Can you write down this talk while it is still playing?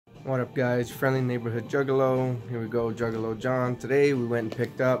What up, guys? Friendly Neighborhood Juggalo. Here we go, Juggalo John. Today we went and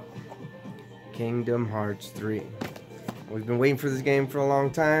picked up Kingdom Hearts 3. We've been waiting for this game for a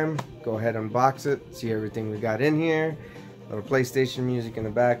long time. Go ahead, unbox it, see everything we got in here. Little PlayStation music in the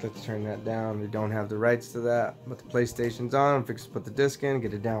back. Let's turn that down. We don't have the rights to that, but the PlayStation's on. I'm fixing to put the disc in,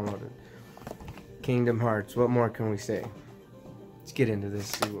 get it downloaded. Kingdom Hearts. What more can we say? Let's get into this,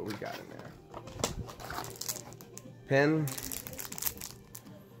 see what we got in there. Pen.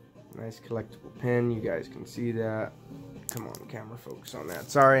 Nice collectible pen, you guys can see that. Come on, camera, focus on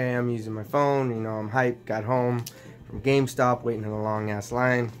that. Sorry, I am using my phone. You know, I'm hyped. Got home from GameStop, waiting in a long-ass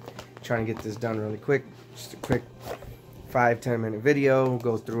line. Trying to get this done really quick. Just a quick 5-10 minute video.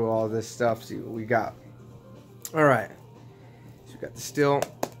 Go through all this stuff, see what we got. Alright. So we got the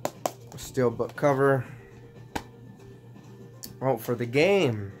steel book cover. Oh, for the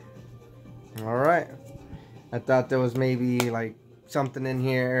game. Alright. I thought there was maybe like something in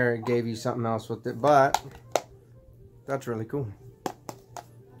here, it gave you something else with it, but that's really cool.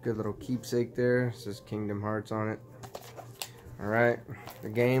 Good little keepsake there. It says Kingdom Hearts on it. Alright, the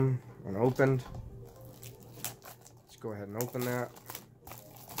game unopened. Let's go ahead and open that.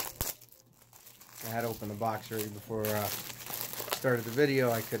 I had opened the box already before started the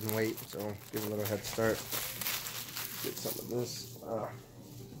video. I couldn't wait, so give a little head start. Get some of this.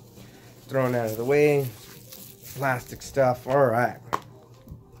 Throwing that out of the way. Plastic stuff. Alright,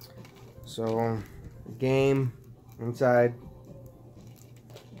 so game inside,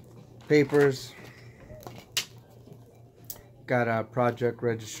 papers, got a project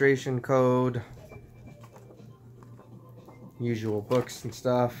registration code, usual books and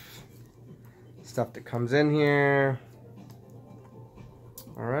stuff that comes in here.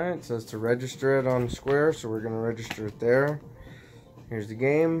 Alright, it says to register it on Square, so we're gonna register it there. Here's the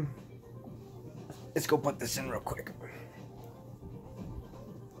game. Let's go put this in real quick.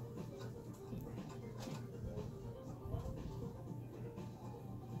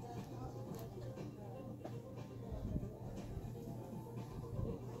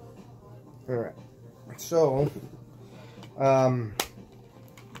 Alright, so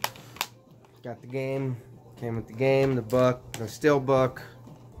got the game, came with the game, the book, the steel book,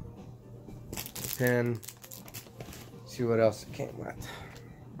 the pen. See what else it came with.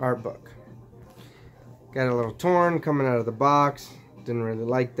 Art book. Got a little torn coming out of the box. Didn't really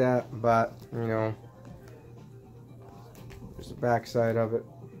like that, but you know, there's the back side of it.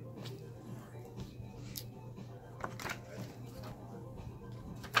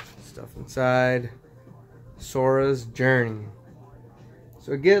 Stuff inside. Sora's Journey.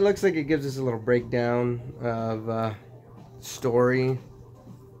 So again, it looks like it gives us a little breakdown of story,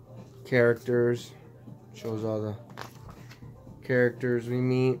 characters. Shows all the characters we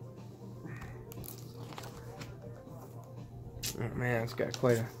meet. Oh man, it's got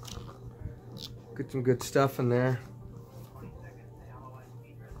some good stuff in there.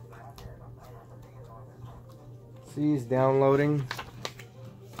 See, it's downloading.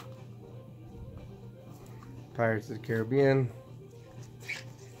 Pirates of the Caribbean.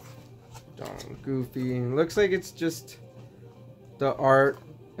 Donald Goofy. Looks like it's just the art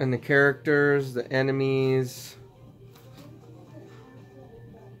and the characters, the enemies.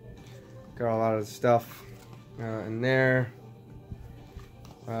 Got a lot of stuff in there.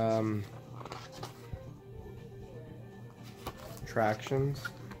 Attractions.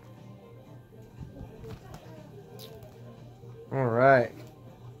 Alright.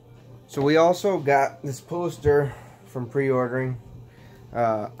 So we also got this poster from pre-ordering.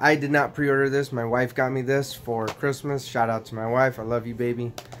 I did not pre-order this. My wife got me this for Christmas. Shout out to my wife. I love you,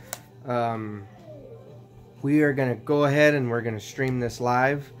 baby. We are going to go ahead and we're going to stream this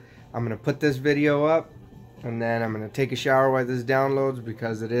live. I'm going to put this video up. And then I'm going to take a shower while this downloads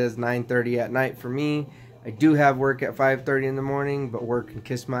because it is 9:30 at night for me. I do have work at 5:30 in the morning, but work can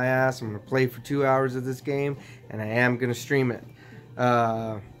kiss my ass. I'm going to play for 2 hours of this game, and I am going to stream it.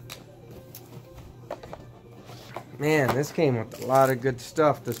 Man, this came with a lot of good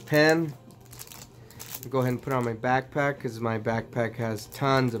stuff. This pen, I'll go ahead and put it on my backpack because my backpack has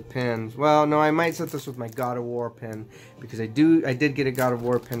tons of pens. Well, no, I might set this with my God of War pen because I did get a God of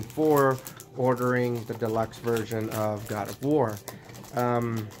War pen for ordering the deluxe version of God of War.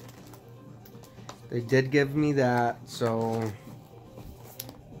 They did give me that, so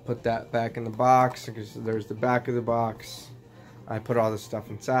put that back in the box. There's the back of the box. I put all this stuff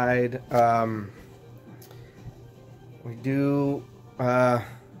inside. We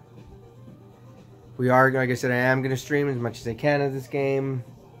are, like I said, I am going to stream as much as I can of this game.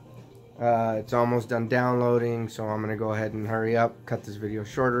 It's almost done downloading, so I'm going to go ahead and hurry up, cut this video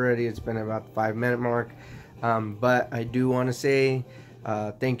short already. It's been about the 5-minute mark. But I do want to say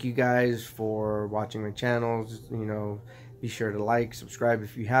Thank you guys for watching my channels. You know, be sure to like, subscribe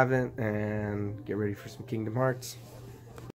if you haven't, and get ready for some Kingdom Hearts.